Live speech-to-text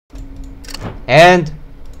And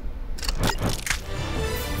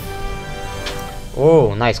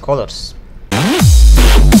oh, nice colors.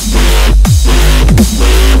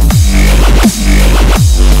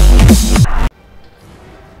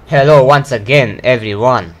 Hello once again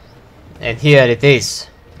everyone, and here it is.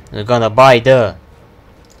 We're gonna buy the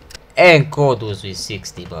Enchodus with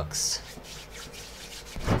 60 bucks.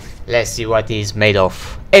 Let's see what he's made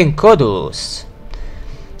of. Enchodus.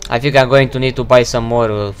 I think I'm going to need to buy some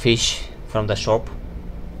more fish from the shop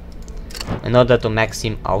in order to max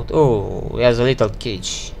him out. Oh, he has a little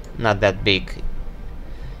cage, not that big.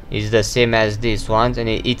 It's the same as this one, and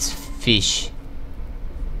it eats fish.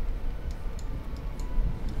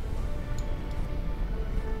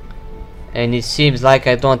 And it seems like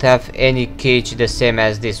I don't have any cage the same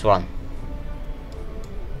as this one.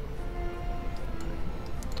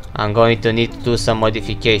 I'm going to need to do some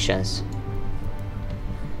modifications.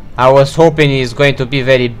 I was hoping he's going to be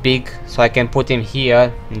very big so I can put him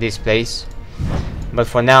here in this place, but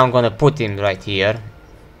for now I'm gonna put him right here.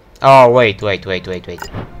 Oh wait.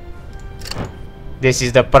 This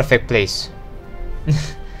is the perfect place.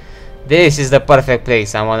 This is the perfect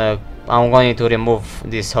place. I'm going to remove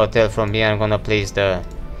this hotel from here. I'm gonna place the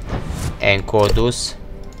Enchodus.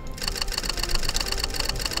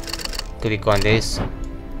 Click on this.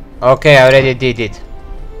 Okay, I already did it.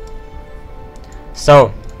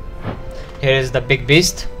 So here is the big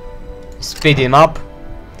beast. Speed him up.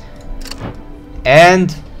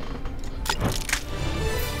 And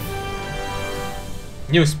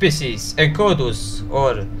new species, Enchodus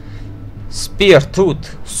or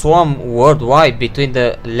spear-tooth, swam worldwide between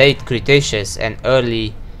the late Cretaceous and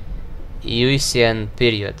early Eocene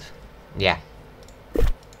period. Yeah.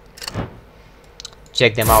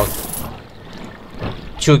 Check them out.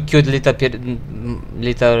 Two cute little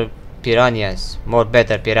piranhas, more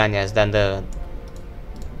better piranhas than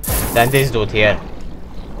this dude here.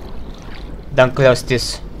 Don't close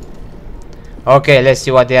this. Okay, let's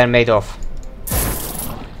see what they are made of.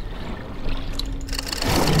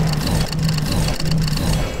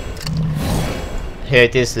 Here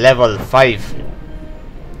it is, level 5.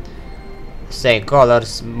 Same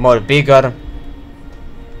colors, more bigger.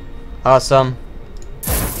 Awesome.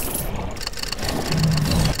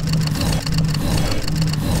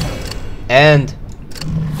 And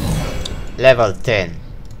level 10.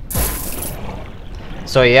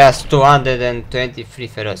 So he has 223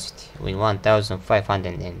 ferocity with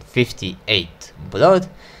 1558 blood,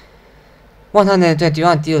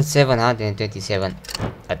 121 till 727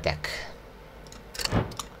 attack.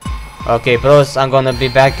 Okay bros, I'm gonna be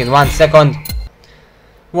back in 1 second.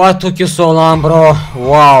 What took you so long, bro?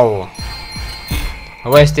 Wow, I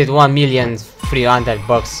wasted 1,300,000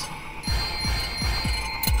 bucks.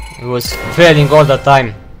 It was failing all the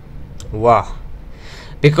time. Wow.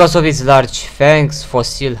 Because of its large fangs,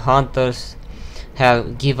 fossil hunters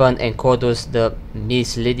have given Enchodus the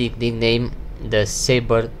misleading nickname the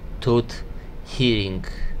saber-tooth hearing.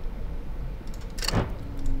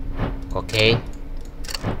 Okay.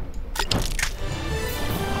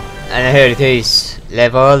 And here it is,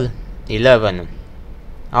 level 11.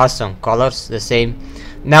 Awesome, colors the same.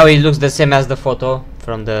 Now it looks the same as the photo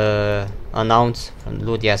from the from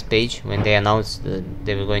Ludia's page when they announced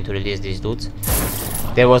they were going to release these dudes.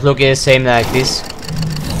 They was looking the same like this.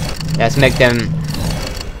 Let's make them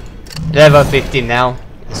level 15 now.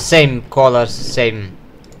 Same colors, same.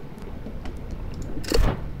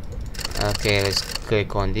 Okay, let's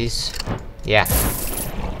click on this. Yeah.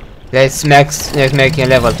 Let's make him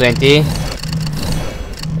level 20.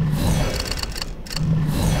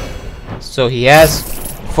 So he has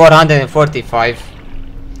 445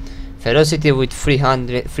 ferocity with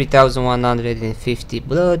 3,150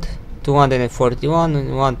 blood, 241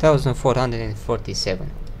 and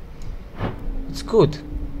 1,447. It's good.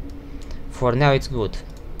 For now it's good.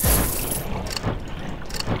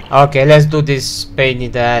 Okay, let's do this pain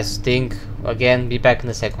in the ass thing again. Be back in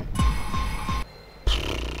a second.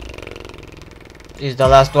 This is the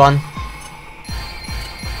last one.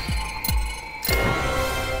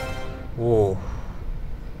 Whoa.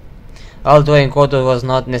 Although Enchodus was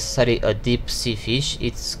not necessarily a deep sea fish,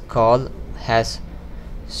 its skull has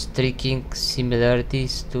striking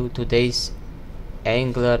similarities to today's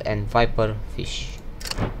angler and viper fish.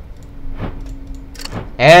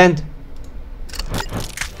 And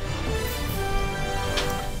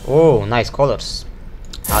oh, nice colors.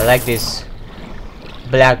 I like this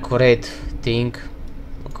black red thing,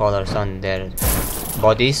 colors on their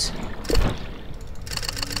bodies.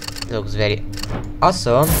 Looks very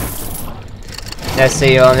awesome. Let's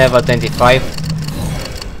say on level 25.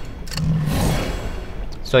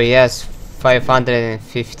 So he has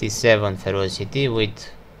 557 ferocity with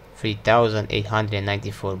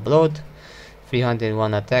 3894 blood,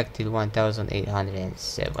 301 attack till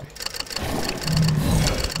 1807.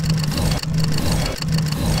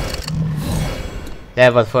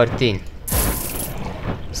 Level 14.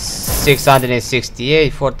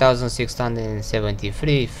 668,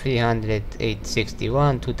 4673,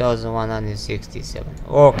 30861, 2167.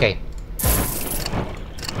 Okay.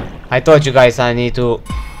 I told you guys I need to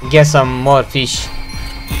get some more fish.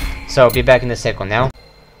 So be back in a second now.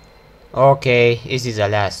 Okay, this is the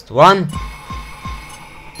last one.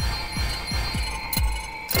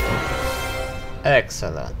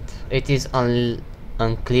 Excellent. It is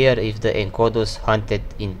unclear if the Enchodus hunted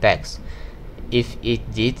in packs. If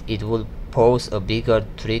it did, it would pose a bigger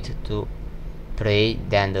threat to prey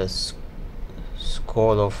than the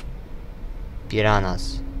skull of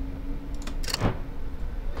piranhas.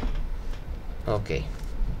 Okay.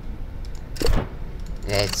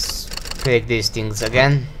 Let's click these things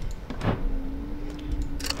again.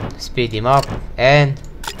 Speed him up, and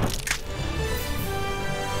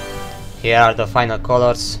here are the final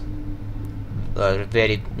colors. A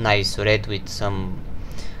very nice red with some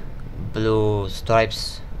blue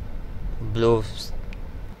stripes, blue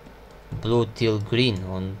teal green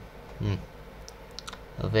on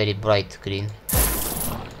a very bright green.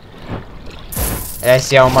 Let's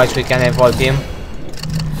see how much we can evolve him.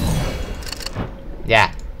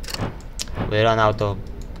 Yeah, we run out of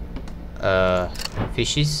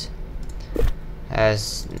fishes.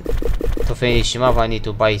 As to finish him up, I need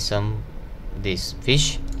to buy some this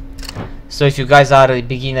fish. So if you guys are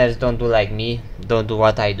beginners, don't do like me, don't do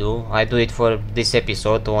what I do. I do it for this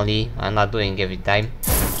episode only, I'm not doing every time.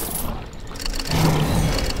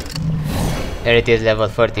 Here it is, level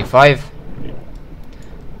 35.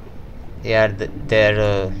 Here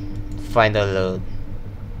their final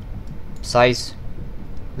size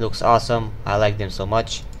looks awesome. I like them so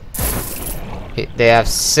much. They have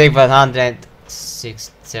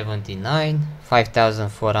 779,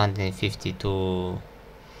 5452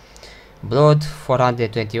 blood,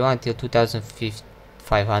 421 till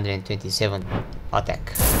 2527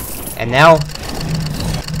 attack. And now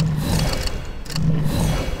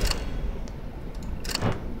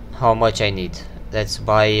how much I need? Let's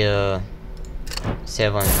buy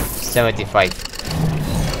 75.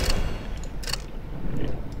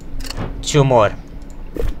 2 more.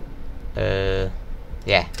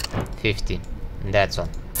 Yeah, 50. That's all.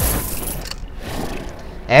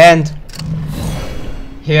 And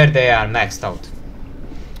here they are maxed out.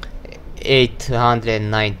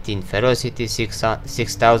 819 ferocity,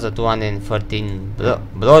 6214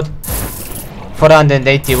 blood,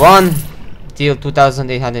 481 till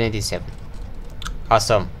 2887.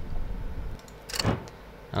 Awesome.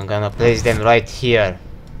 I'm gonna place them right here.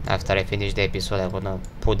 After I finish the episode, I'm gonna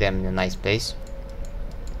put them in a nice place.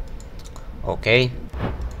 Okay.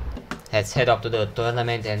 Let's head up to the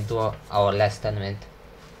tournament and do our last tournament.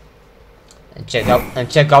 And check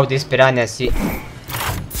out this piranha, see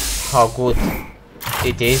how good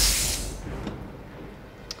it is.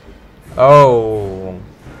 Oh,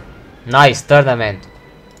 nice tournament.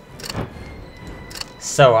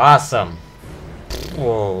 So awesome.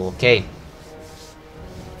 Whoa, okay.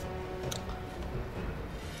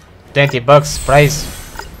 20 bucks price.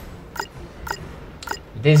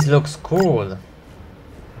 This looks cool.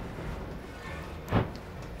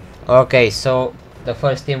 Okay, so the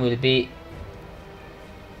first team will be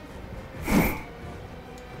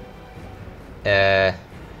Mariosaurus,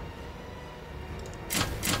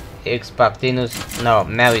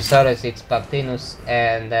 Expactinus,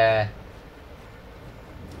 and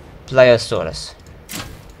Pliosaurus.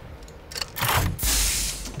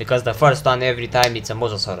 Because the first one every time it's a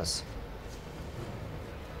Mosasaurus.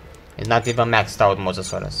 It's not even maxed out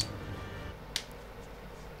Mosasaurus.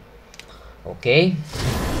 Okay.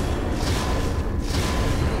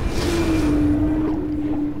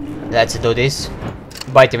 Let's do this.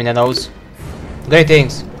 Bite him in the nose.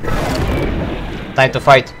 Greetings. Time to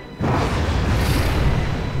fight.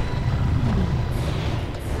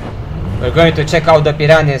 We're going to check out the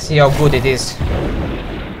piranha and see how good it is.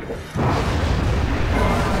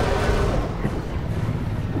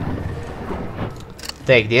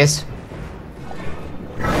 Take this.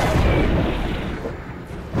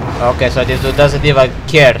 Okay, so this dude doesn't even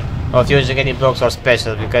care of using any blocks or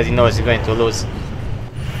specials because he knows he's going to lose.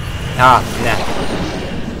 Ah, nah.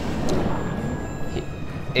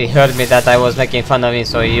 He heard me that I was making fun of him,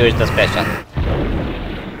 so he used the special.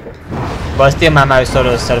 But still my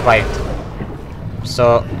Mariosaurus survived.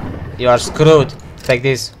 So, you are screwed. Take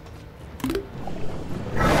this.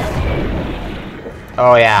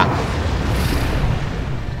 Oh yeah.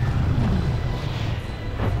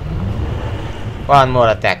 One more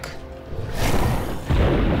attack.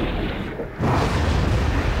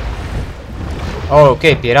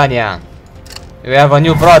 Okay, Piranha. We have a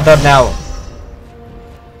new brother now.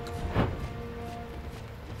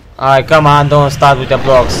 Alright, come on, don't start with the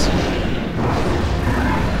blocks.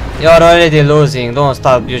 You're already losing, don't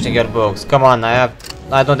start using your blocks. Come on, I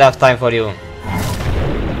don't have time for you.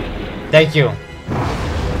 Thank you.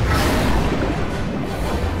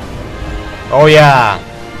 Oh yeah.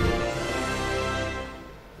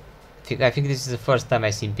 I think this is the first time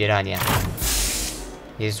I've seen Piranha.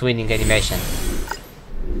 He's winning animation.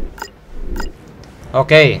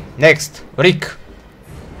 Okay, next, Rick.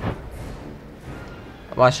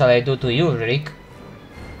 What shall I do to you, Rick?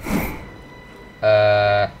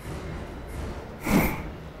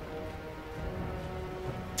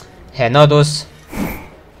 Enchodus,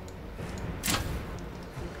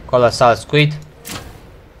 Colossal Squid,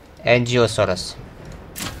 and Dryosaurus.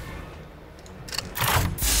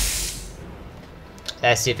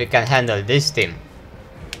 Let's see if we can handle this team.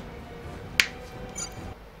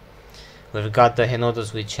 We've got the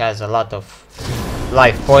Enchodus, which has a lot of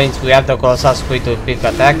life points. We have the Colossal Squid with big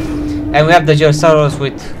attack, and we have the Dryosaurus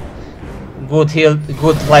with good heal,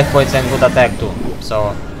 good life points and good attack too.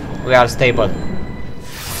 So we are stable.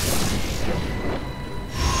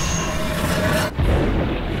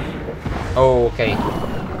 Okay.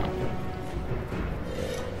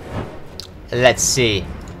 Let's see.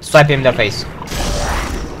 Swipe him in the face.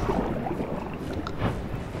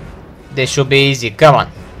 This should be easy. Come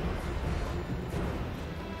on.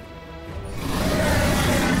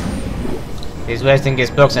 He's wasting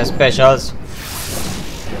his blocks and specials,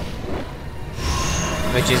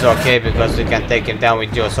 which is okay because we can take him down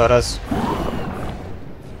with Dryosaurus.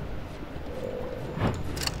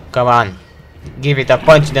 Come on. Give it a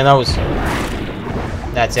punch in the nose.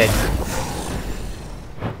 That's it.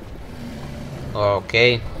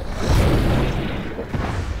 Okay.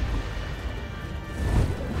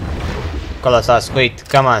 Colossal Squid,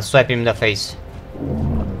 come on, swipe him in the face.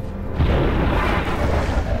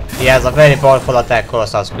 He has a very powerful attack,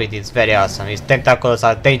 Colossal Squid, it's very awesome. His tentacles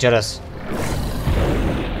are dangerous.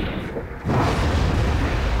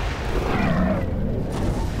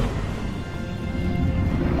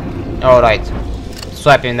 Alright.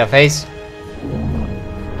 Swipe him in the face.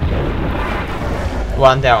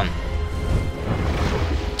 One down.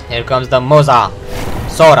 Here comes the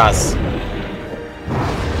Mosasaurus.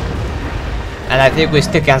 And I think we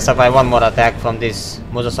still can survive one more attack from this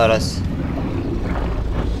Mosasaurus.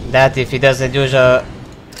 That if he doesn't use a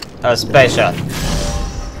special.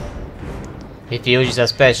 If he uses a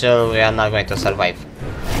special, we are not going to survive.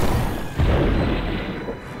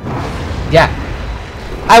 Yeah,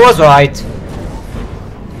 I was right.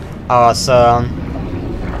 Awesome.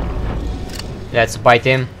 Let's bite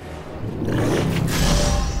him.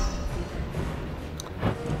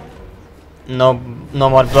 No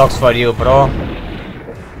more blocks for you, bro.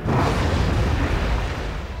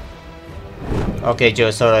 Okay,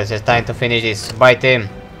 Dryosaurus, it's time to finish this. Bite him.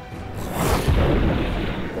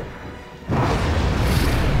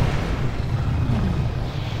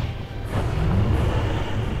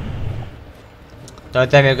 Don't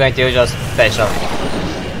tell me you're going to use your special.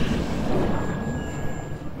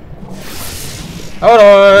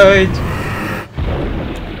 Alright.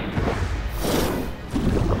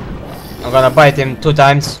 I'm gonna bite him 2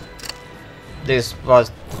 times. This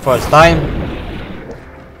was the first time.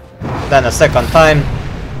 Then a second time.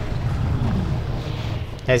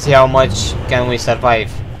 Let's see how much can we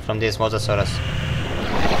survive from this Mosasaurus.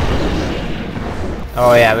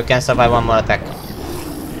 Oh yeah, we can survive one more attack.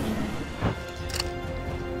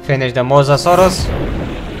 Finish the Mosasaurus.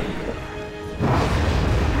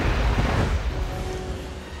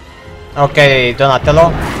 Okay,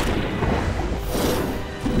 Donatello.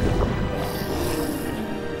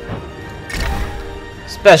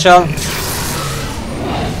 Special.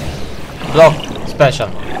 Block. Special.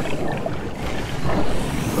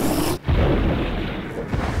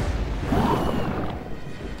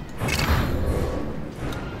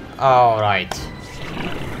 Alright.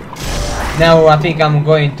 Now I think I'm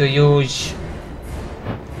going to use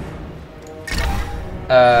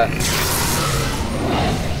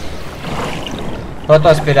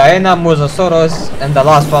Protospiraena, Mosasaurus, and the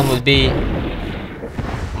last one will be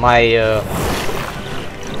my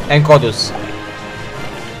Enchodus.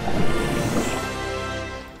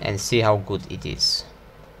 And see how good it is.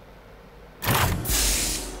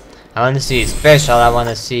 I want to see special, I want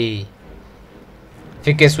to see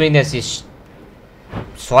thickest weakness is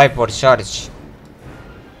swipe or charge.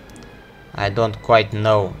 I don't quite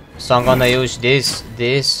know. So I'm gonna use this,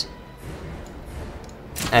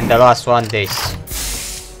 and the last one this.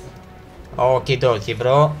 Okie dokie,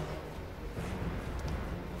 bro.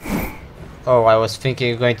 Oh, I was thinking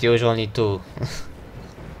you're going to use only 2.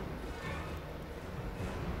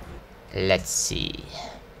 Let's see.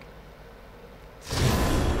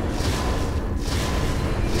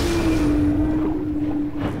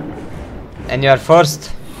 And you're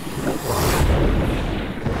first.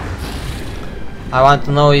 I want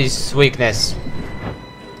to know his weakness.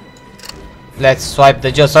 Let's swipe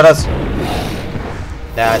the Dryosaurus.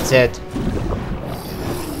 That's it.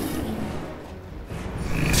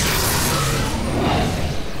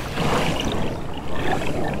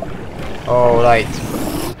 Alright.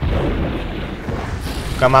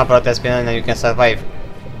 Come on, protest spinner, and you can survive.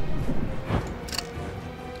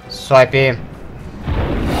 Swipe him.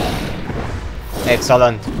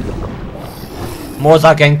 Excellent.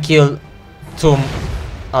 Moza can kill 2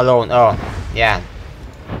 alone. Oh, yeah.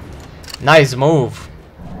 Nice move.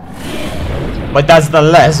 But that's the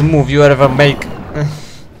last move you ever make.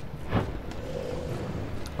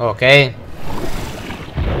 Okay.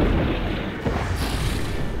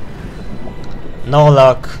 No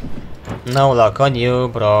luck. No luck on you,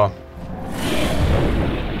 bro.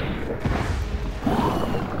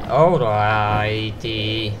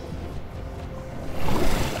 Alrighty.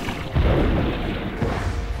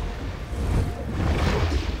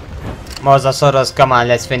 Mosasaurus, come on,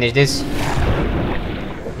 let's finish this.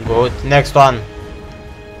 Good. Next one.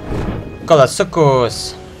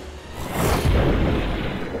 Colossus.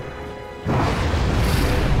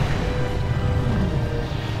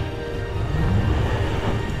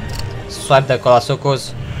 Swipe the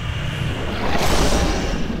Colossus.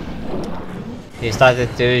 He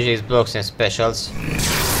started to use his blocks and specials.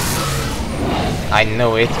 I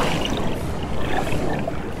know it.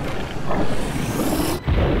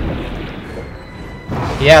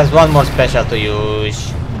 He has one more special to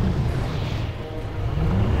use.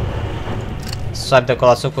 Swipe the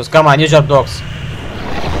Colossus. Come on, use your blocks.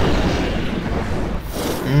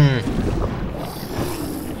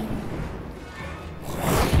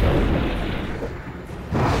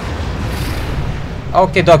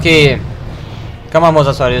 Okay, dokie. Come on,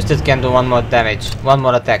 Mosasaurus, you still can do one more damage. One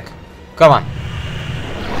more attack. Come on.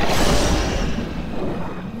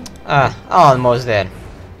 Ah, almost there.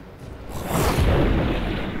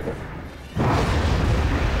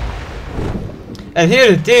 And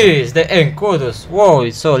here it is, the Enchodus. Whoa,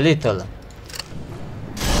 it's so little.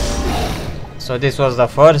 So this was the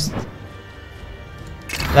first.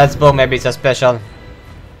 Let's go, maybe it's a special.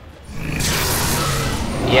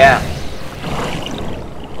 Yeah.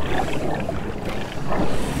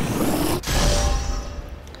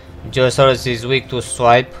 Dryosaurus is weak to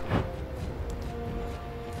swipe.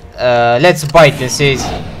 Let's bite and see.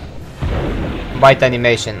 Bite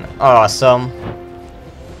animation. Awesome.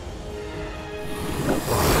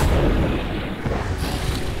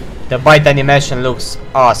 The bite animation looks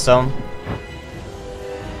awesome.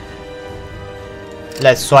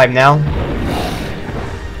 Let's swipe now.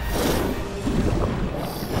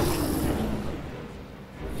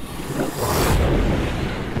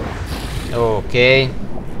 Okay.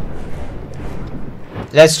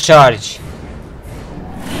 Let's charge.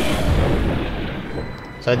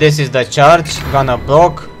 So this is the charge. Gonna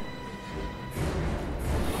block.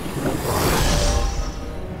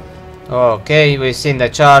 Okay, we've seen the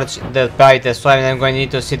charge, the bite, the swipe, and I'm going to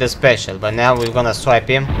need to see the special. But now we're gonna swipe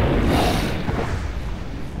him.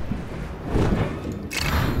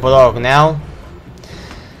 Block now.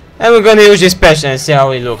 And we're gonna use his special and see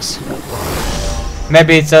how he looks.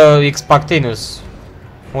 Maybe it's a Expactinus.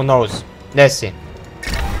 Who knows? Let's see.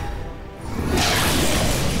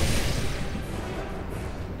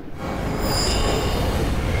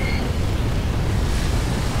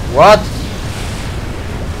 What?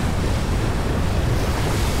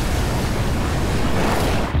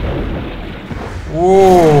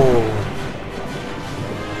 Whoa.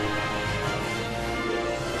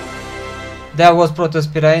 That was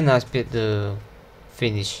Pteranodon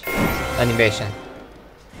finish animation.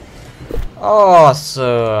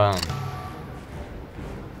 Awesome.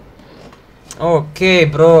 Okay,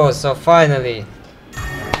 bro, so finally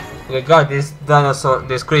we got this dinosaur,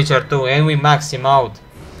 this creature too, and we max him out.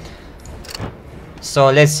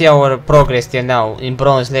 So let's see our progress till now. In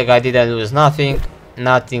bronze leg I didn't lose nothing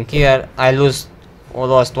here. I lost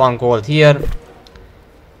 1 gold here.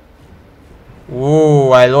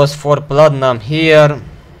 Ooh, I lost 4 platinum here.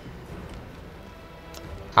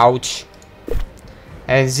 Ouch.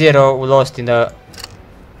 And 0 lost in the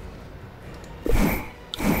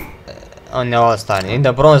on the all-star. In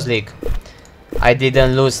the bronze league I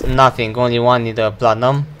didn't lose nothing, only 1 in the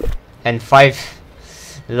platinum and 5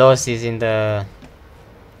 losses in the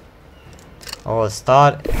All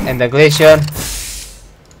star and the glacier.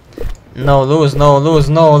 No lose, no lose,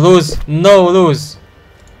 no lose, no lose.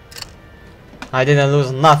 I didn't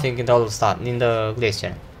lose nothing in the all star in the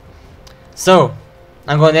glacier. So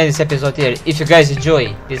I'm gonna end this episode here. If you guys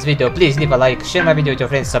enjoy this video, please leave a like, share my video with your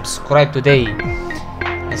friends, subscribe today,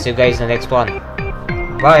 and see you guys in the next one.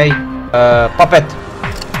 Bye. Puppet.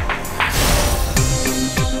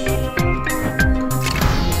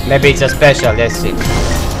 Maybe it's a special, let's see.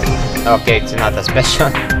 Okay, it's not a special.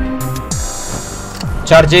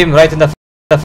 Charge him right in the